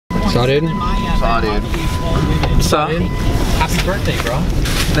Saw, dude. Saw, dude. Saw, dude. Happy birthday, bro.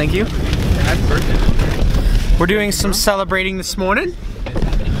 Thank you. Happy birthday. We're doing some celebrating this morning.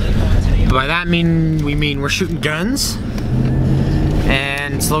 By that we mean we're shooting guns.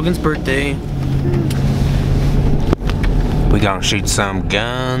 And it's Logan's birthday. We gonna shoot some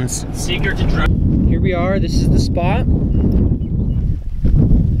guns. Secret to drug. Here we are, this is the spot. A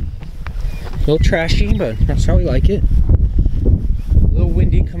little trashy, but that's how we like it. A little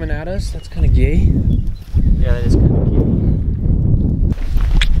windy coming at us, that's kind of gay. Yeah, that is kind of cute.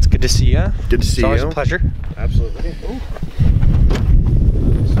 It's good to see you. Good to see you. It's always you. a pleasure. Absolutely.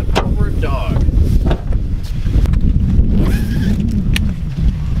 Step over a dog.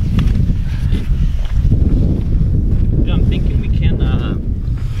 I'm thinking we can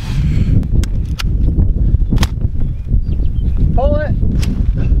Pull it.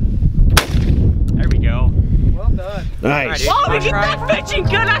 there we go. Well done. Nice. Oh, we get that fetching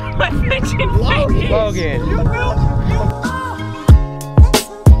gun out of my fetching face. Logan.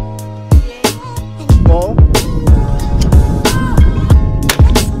 Ball.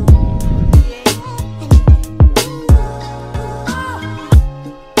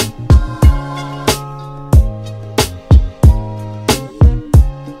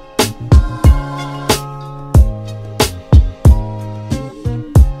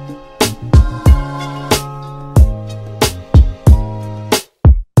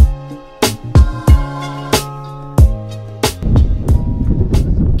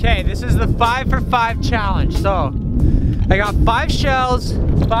 Okay, this is the 5 for 5 challenge. So, I got 5 shells,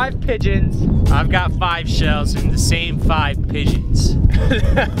 5 pigeons. I've got 5 shells and the same 5 pigeons.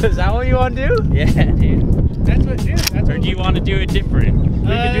 Is that what you want to do? Yeah, dude. That's what, dude. That's Or do you want to do it different? We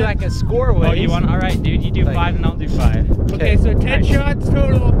could do like a score way. Oh, you want? All right, dude. You do Like- 5 and I'll do 5. Okay, so 10 Nice. shots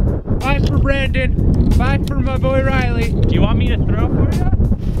total. 5 for Brandon, 5 for my boy Riley. Do you want me to throw for you?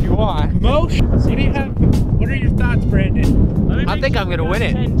 If you want. Mosh, what do you have? What are your thoughts, Brandon? Let me I make think sure I'm gonna you win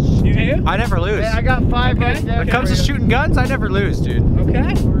it. got 10 You do? I never lose. I got 5 right there. When it comes to shooting guns, I never lose, dude. Okay,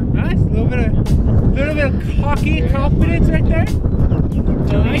 nice. A little bit of cocky confidence right there.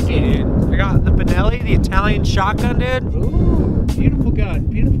 I like it. I got the Benelli, the Italian shotgun, dude. Ooh, beautiful gun,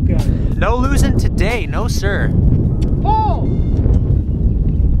 beautiful gun. No losing today, no sir. Oh!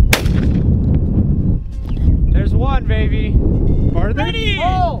 There's one, baby. Farther? Ready!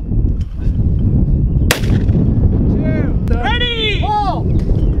 Oh! Two. Ready! Oh!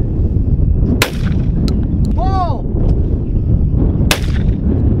 Oh!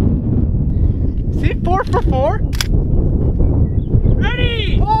 See, 4 for 4.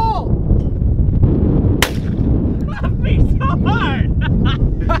 Ready! Oh! Love me so hard!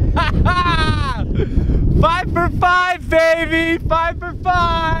 5 for 5, baby. 5 for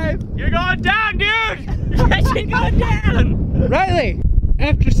 5. You're going down, dude! You're actually going down! Riley,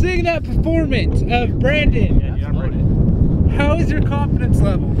 after seeing that performance of Brandon, how is your confidence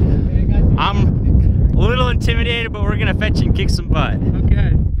level? I'm a little intimidated, but we're gonna fetch and kick some butt.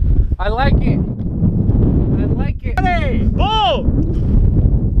 Okay. I like it. I like it. Hey! Bull!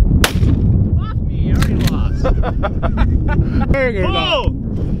 Lost me, I already lost. Bull!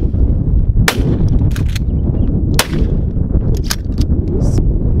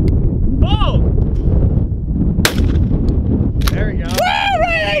 Bull! There we go. Woo,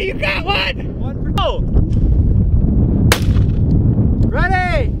 Riley, you got one! Bull!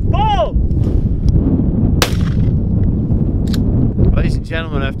 Ready? Bull! Ladies and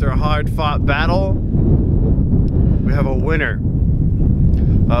gentlemen, after a hard-fought battle, we have a winner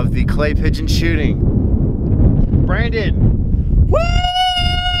of the clay pigeon shooting. Brandon! Woo!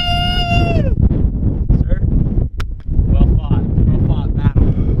 Sir? Well fought battle.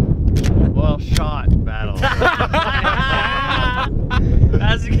 Well shot battle.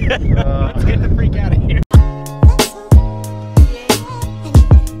 That's good. Let's get the freak out.